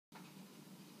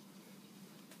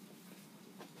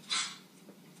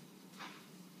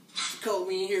Cole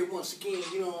in here once again,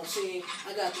 you know what I'm saying?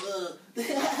 I got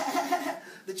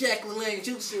the Jack Lalanne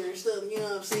juicer and stuff, you know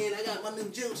what I'm saying? I got my new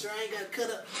juicer. I ain't got to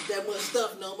cut up that much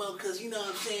stuff no more because, you know what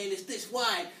I'm saying, it's this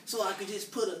wide, so I can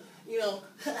just put a, you know,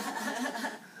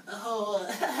 a whole,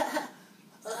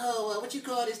 what you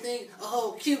call this thing? A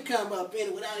whole cucumber up in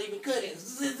it without even cutting.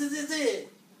 It.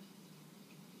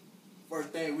 First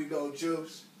thing we go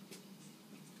juice.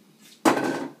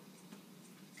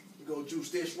 We go juice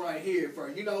this right here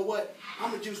first. You know what? I'm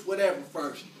going to juice whatever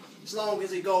first. As long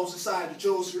as it goes inside the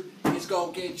juicer, it's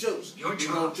going to get juiced. Your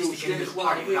job is to get into the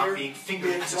party without being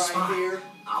fingered as a spy.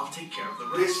 I'll take care of the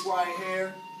rest. This right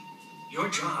here. Your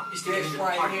job is to get into the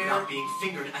party without being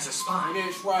fingered as a spy. And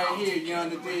this right here, you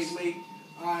understand me?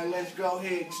 Alright, let's go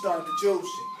ahead and start the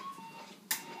juicing.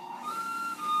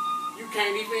 You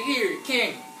can't even hear it, can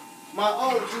you? My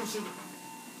old juicer,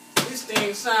 this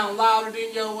thing sound louder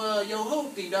than your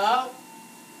hoopty, dog.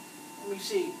 Let me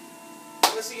see.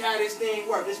 Let's see how this thing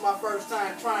works. This is my first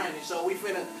time trying it, so we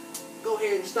finna go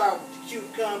ahead and start with the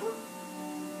cucumber.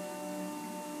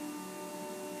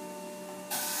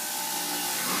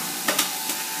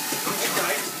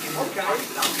 Okay.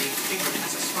 Without being fingered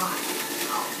as a spy,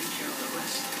 I'll take care of the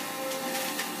rest.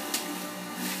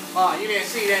 Oh, you didn't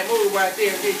see that move right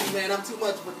there, did you, man? I'm too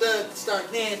much of a thug to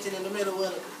start dancing in the middle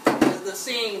of the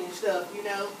scene and stuff, you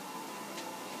know?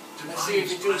 Let's see if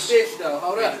you do this, though.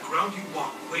 Hold up. The ground you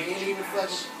walk, we ain't even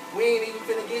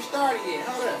finna get started yet.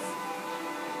 Hold up.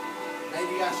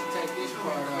 Maybe I should take this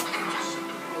part off.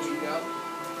 There we go.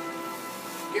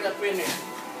 Get up in there.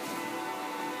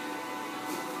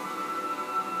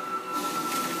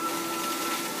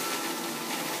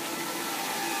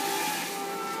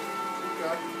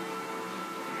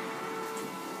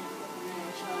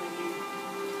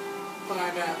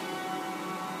 Find out.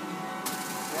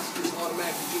 That's just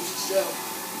automatically juice itself.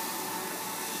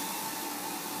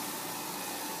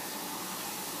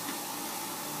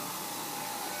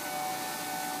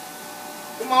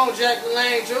 Come on, Jack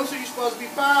Lalanne juicer, you're supposed to be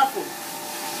powerful.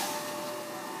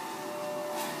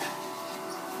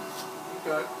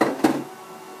 Okay.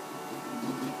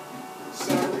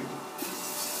 Sorry.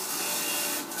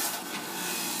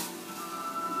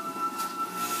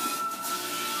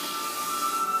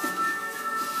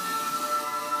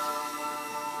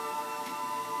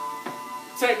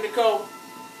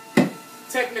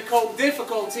 Technical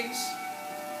difficulties.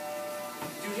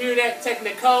 You hear that?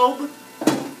 Technical?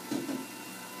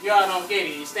 Y'all don't get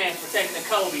it. It stands for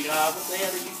technicobi, dog. What the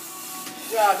hell are you?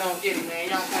 Y'all don't get it, man.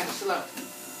 Y'all kind of slow.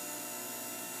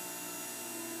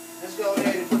 Let's go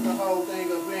ahead and put the whole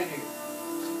thing up in here.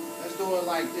 Let's do it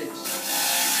like this.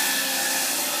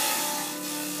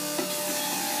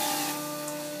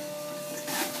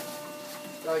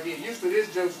 Gotta get used to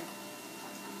this, Joseph.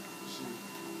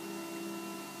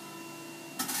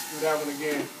 Do that one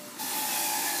again.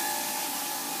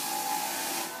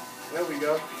 There we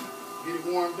go. Get it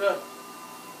warmed up.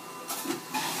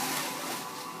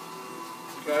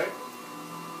 Okay.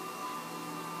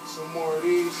 Some more of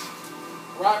these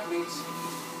broccolis.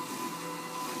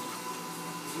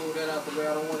 Move that out the way.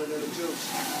 I don't want it in the juice.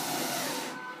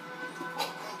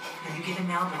 Have you given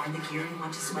Malborn the gear you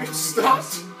want to smuggle? It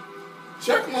stopped?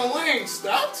 Jack Lalanne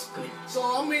stopped? Good. So,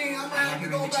 I mean, I'm going to have to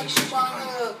go back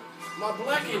to my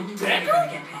Black and Decker?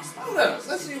 Hold up.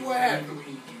 Let's see what happens.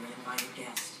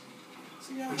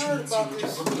 See, I heard about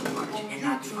this on YouTube, and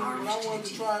I wanted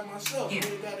to try it myself. What do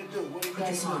you got to do? What do you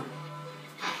got to do?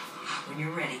 When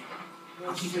you're ready,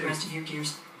 I'll keep the rest of your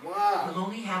gears. Wow. We'll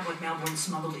only have what Malborn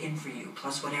smuggled in for you,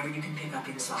 plus whatever you can pick up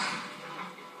inside.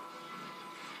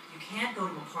 You can't go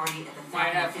to a party at the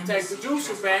might have to take the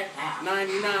juicer back,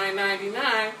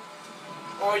 $99.99.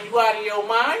 Are you out of your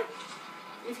mind?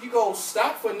 If you go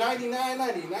stop for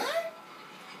 $99.99,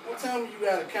 don't tell me you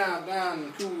gotta calm down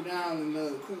and cool down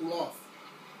and cool off.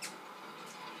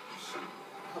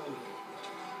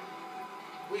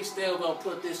 We still gonna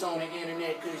put this on the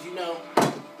internet because you know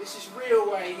this is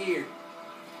real right here.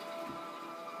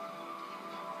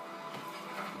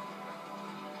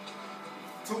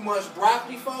 Too much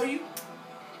broccoli for you?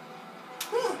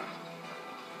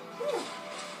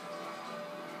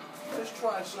 Let's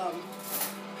try something.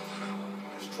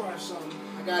 Try something.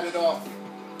 I got it off.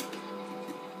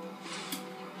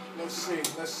 Let's see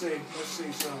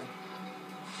something.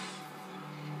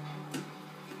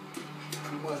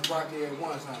 Too much broccoli at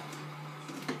once, huh?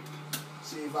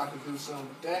 See if I can do something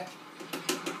with that.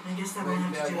 I guess that will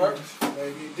have to do. Works. Maybe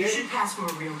it did. You should pass for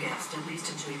a real guest, at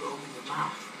least until you open your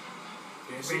mouth.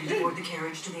 Yes, ready to board the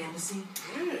carriage to the embassy?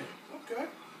 Yeah, okay.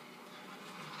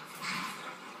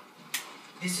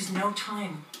 This is no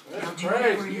time. That's Now do crazy.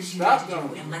 whatever it You is you need to stopped do,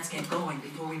 them. and let's get going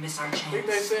before we miss our I think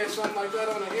they chance. said something like that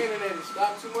on the internet. It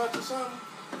stopped too much or something.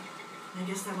 I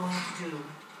guess that'll have to do.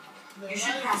 You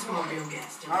should pass for a real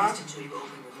guest, at least until you open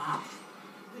your mouth.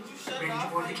 Ready to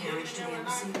board the carriage to the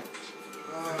embassy?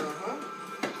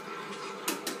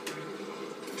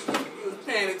 You was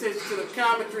paying attention to the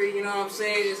commentary, you know what I'm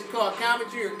saying? Is it called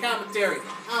commentary or commentary?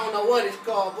 I don't know what it's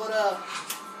called, but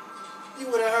you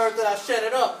would have heard that I shut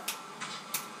it up.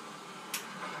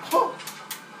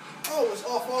 Oh, it's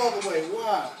off all the way.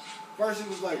 Wow. First it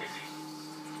was like,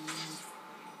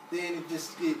 then it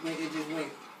just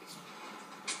went.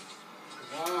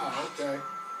 Wow, okay.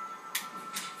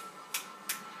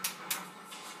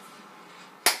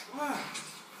 Wow.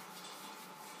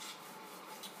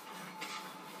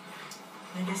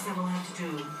 I guess that will have to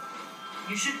do.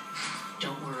 You should...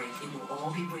 Don't worry, it will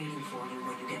all be waiting for you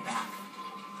when you get back.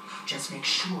 Just make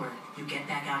sure you get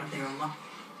back out of there alive.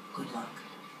 Good luck.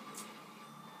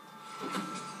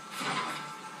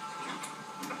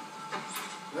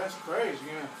 That's crazy,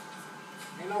 yeah.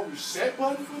 Ain't no reset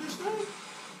button for this thing?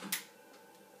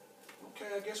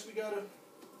 Okay, I guess we gotta...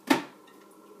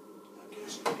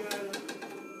 It's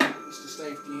the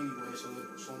safety anyway,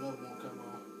 so another won't come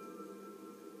on.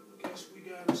 Guess we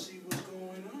gotta see what's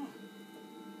going on.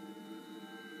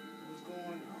 What's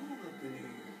going on up in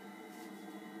here?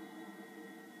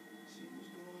 See what's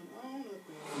going on up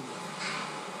in here.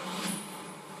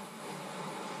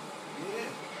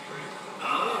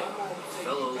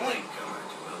 Fellow latecomer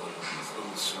to Lalanne's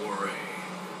little soiree.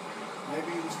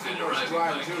 Maybe it was too Been much arriving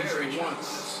dry by juice carriage at on once.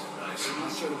 this nice I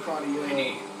route. should have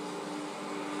probably,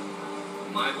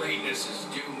 My lateness is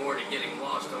due more to getting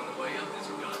lost on the way up as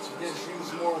regards. Just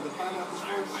use more of the pineapples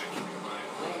first. I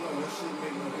don't know, that shouldn't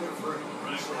make no difference.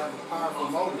 You should have a powerful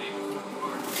motor.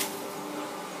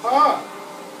 Ah!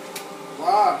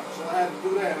 Wow, so I had to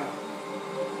do that, huh?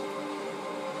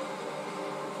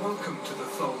 Welcome to the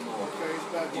Tholmore. Okay, it's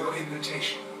back Your working.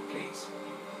 invitation, please.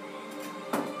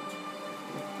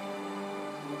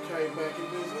 Okay, back in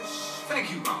business.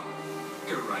 Thank you, Mom.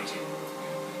 Go right in.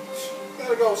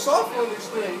 Gotta go soft on this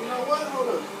thing. You know what? Hold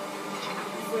up.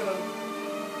 We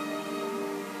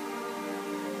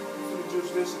finna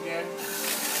juice this again.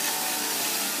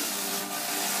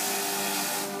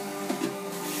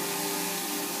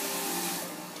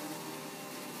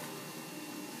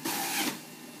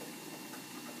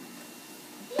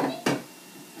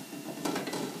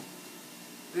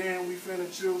 Then we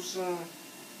finna juice some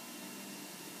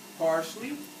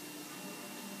parsley.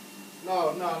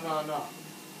 No.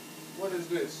 What is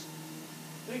this?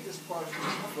 I think this parsley.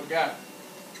 I forgot.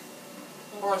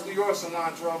 Parsley or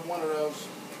cilantro, one of those.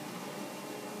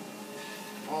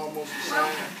 Almost the same.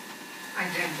 Welcome. I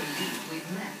don't believe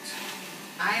we've met.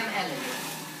 I am Eleanor,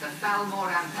 the Thalmor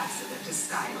ambassador to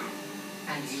Skyrim.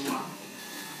 And you are?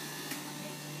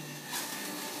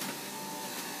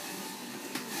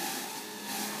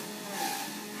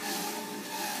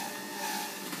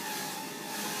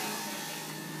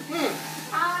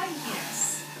 Ah,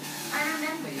 yes. I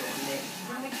remember your name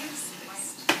from the guest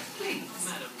list. Please,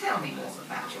 tell me more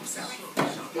about yourself.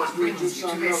 What We brings do you to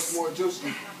something else this? more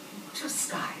juicy. To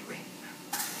Skyrim.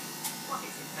 What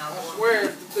is it now? I swear,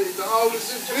 if the oldest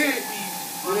is big,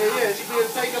 yeah, it should be able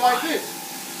to take it like this.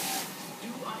 Do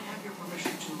I have your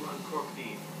permission to uncork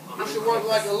the... It should work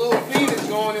like a little penis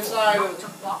going inside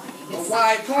a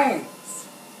wide cone.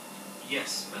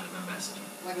 Yes, Madam Ambassador.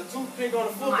 Like a toothpick on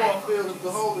a football field if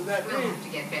the hole is that We'll big. have to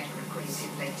get better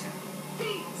acquainted later.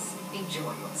 Please,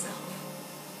 enjoy yourself.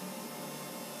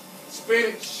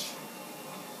 Spinach.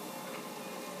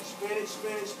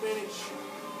 Spinach.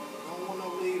 I don't want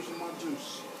no leaves in my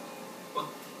juice.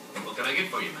 What can I get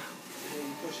for you, ma'am? Then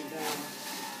you push it down.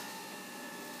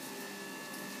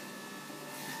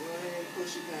 Go ahead,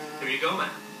 push it down. Here you go, ma'am.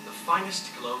 The finest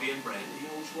Colovian brandy. You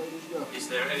know which way this goes. Is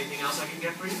there anything else I can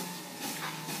get for you?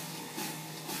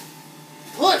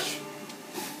 Push!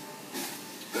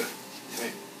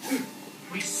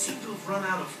 We seem to have run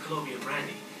out of Colovian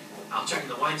brandy. I'll check in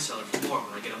the wine cellar for more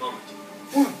when I get a moment.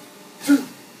 1, 2,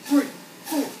 3,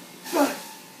 4, 5.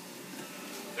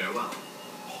 Farewell.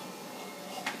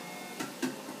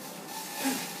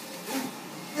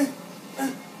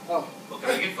 Oh. What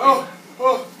can I get for you, ma'am?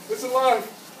 Oh, it's alive.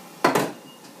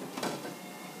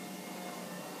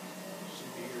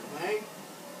 Should be here, man.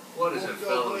 What does a We'll go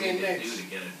fellow blend need to next. do to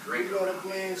get a We're drink gonna around?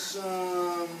 blend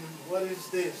some, what is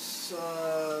this?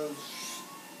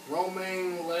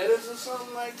 Romaine lettuce or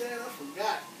something like that? I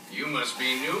forgot. You must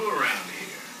be new around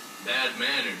here. Bad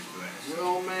manners, you ask.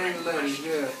 Romaine lettuce,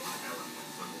 yeah.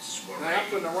 From this were Now, I'm raised.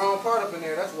 putting the wrong part up in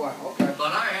there, that's why. Okay.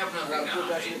 But I have I nothing gotta to put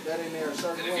that, hide. that in there a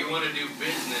certain And if way. you want to do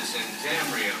business in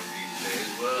Tamriel these days,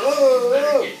 well, Whoa, you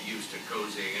better whoa. get used to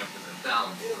cozying up in the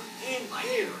Down. Like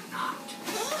it or not.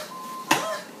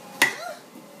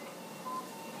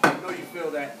 I know you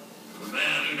feel that. The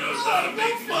man who knows how to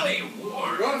make money in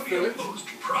war Gonna can be feel a it. most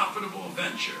profitable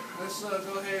venture. Let's go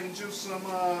ahead and juice some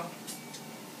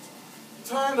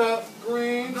turnip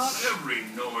greens. Not every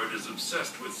Nord is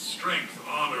obsessed with strength,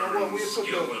 honor, You know what, and we'll put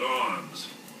skill the- at arms.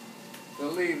 The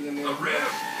leaves in there. A rib.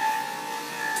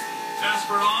 As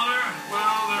for honor,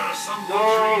 well, there are some No.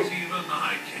 luxuries even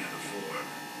I can't afford.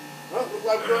 Well, look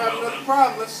like we don't have Well, another then,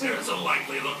 problem. Let's see. There's a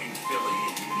likely-looking filly,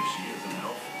 even if she is an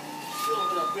elf.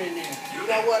 Shove it up in there. You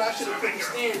know what? I should have put the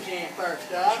steam jam first,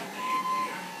 dog.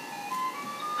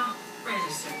 Oh,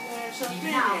 register. There's something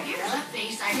in Now, there, here's dog. a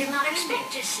face I did not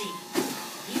expect to see.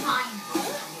 Be mindful of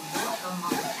your walk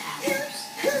among the paths.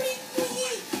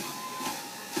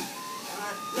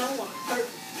 No one hurt.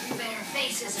 Fair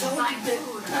faces and fine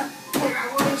food. There are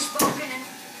words spoken, and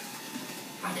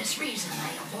for this reason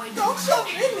I avoid Don't shove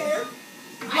it in there.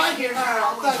 I hear I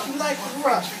always thought you open liked for the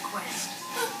rush. request.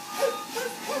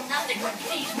 Nothing would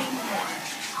please me more.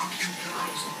 I'll keep your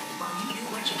eyes open while you do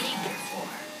what you came here for.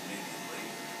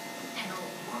 An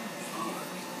old woman for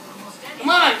almost any. Come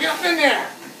on, get up in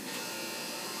there.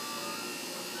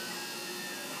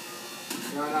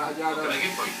 No, What can I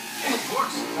get for you? Of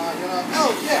course.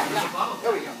 Oh, yeah. Here's a bottle.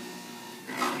 There we go.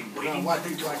 I'll be waiting Why for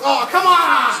do the you like? door. Oh, come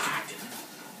on! Distracted.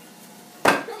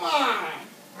 Come on!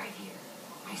 Right here.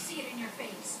 I see it in your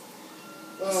face.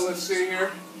 Oh, let's see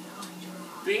here. Behind your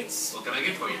eye. Beets. What can I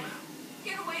get for you, ma'am?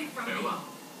 Get away from me. Farewell.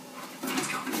 Let's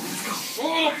go. Let's go.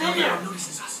 Oh, up in No there. one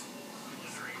notices us.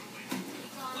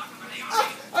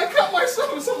 I cut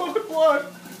myself with some of the blood.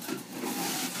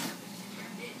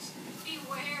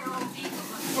 Beware, O people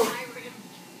of Skyrim.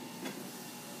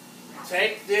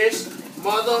 Take this,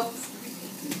 mother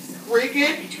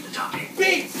freaking To the top here.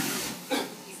 beets.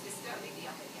 He's disturbing the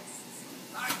other guests.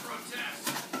 I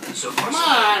protest. So far, Come so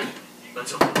on. good.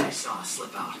 Let's hope they saw us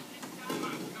slip out.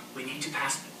 We need to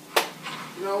pass.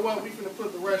 You know what? We finna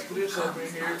put the rest of this up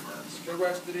in here. The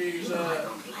rest of these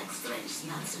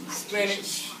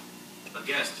spinach. A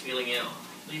guest feeling ill.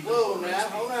 Leave them Whoa, for now, rest.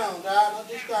 hold on, dog. Don't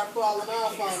just start falling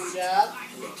off on me, dog.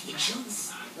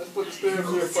 Let's put the stems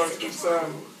here first this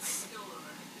time.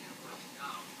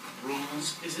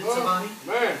 Rules. Is it Oh, somebody?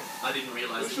 man, I didn't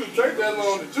realize we it shouldn't needed take that rules.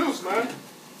 long to juice, man.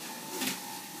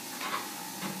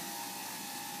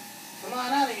 Come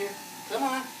on out of here. Come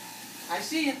on. I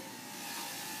see it.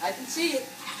 I can see it.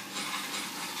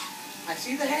 I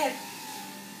see the head.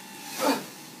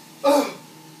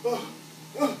 Woo.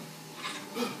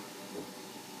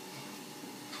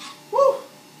 Woo.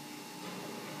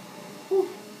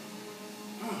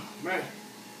 Oh, man.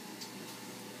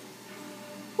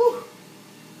 Woo.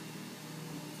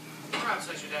 Perhaps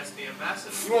I should ask the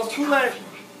ambassador. You want some Kool-Aid?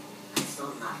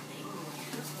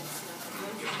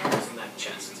 Your cards in that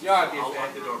chest. Yeah, I'll get I'll that.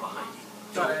 lock the door behind you.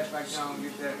 Try to act like y'all don't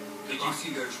get that. Did you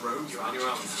see those roads? You're on your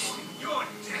own this morning. You're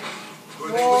dead.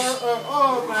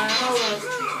 Oh man, hold on.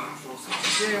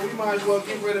 Yeah, we might as well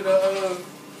get rid of the,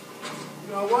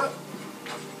 you know what?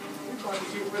 We probably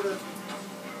get rid of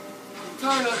the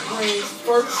turnip greens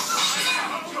first.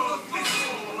 I'm gonna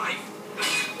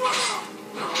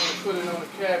put it on the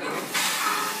cabinet.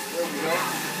 There we go.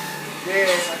 Yeah,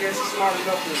 I guess it's smart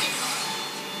enough to,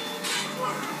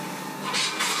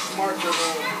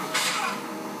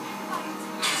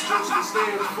 juice the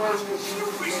stems first because you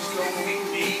just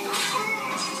don't need.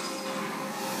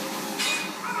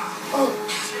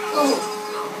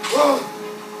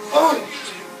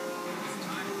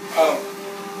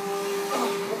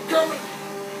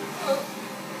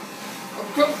 I'm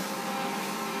coming.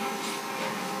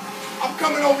 I'm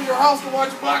coming over your house to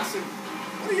watch boxing.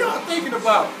 What are y'all thinking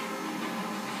about?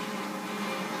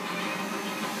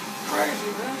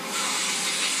 Crazy, man.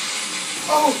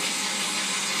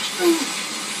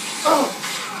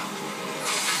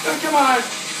 Come on.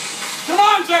 Come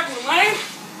on, Jack Lalanne.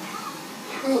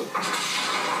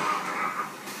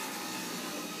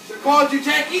 Should have called you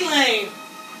Jackie Lane.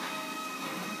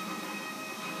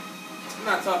 I'm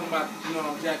not talking about,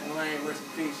 Jack Lalanne, rest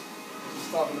in peace. I'm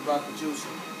just talking about the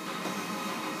juicing.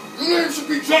 Your name should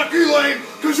be Jackie Lane,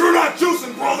 because you're not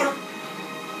juicing, brother.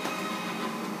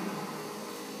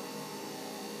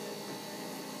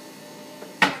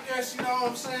 I guess, you know what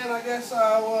I'm saying? I guess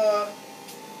I'll,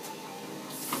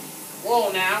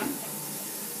 whoa now.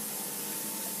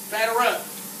 Batter up.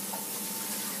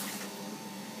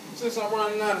 Since I'm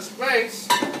running out of space,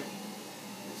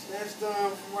 that's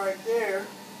done from right there.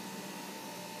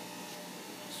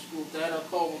 Scoop that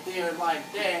up over there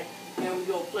like that. Then we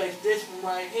go place this one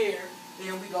right here.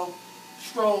 Then we go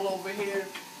stroll over here.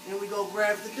 And we go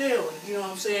grab the deal. You know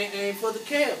what I'm saying? Aim for the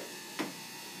kill.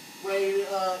 Ready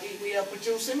to eat me up a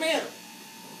juicy meal.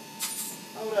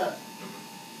 Hold up.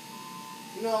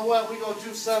 You know what? We gonna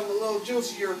do something a little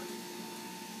juicier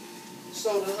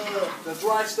so the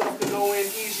dry stuff can go in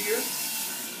easier.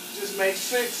 Just makes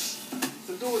sense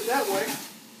to do it that way.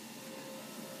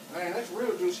 Man, that's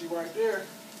real juicy right there.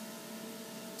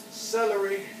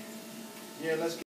 Celery. Yeah, let's get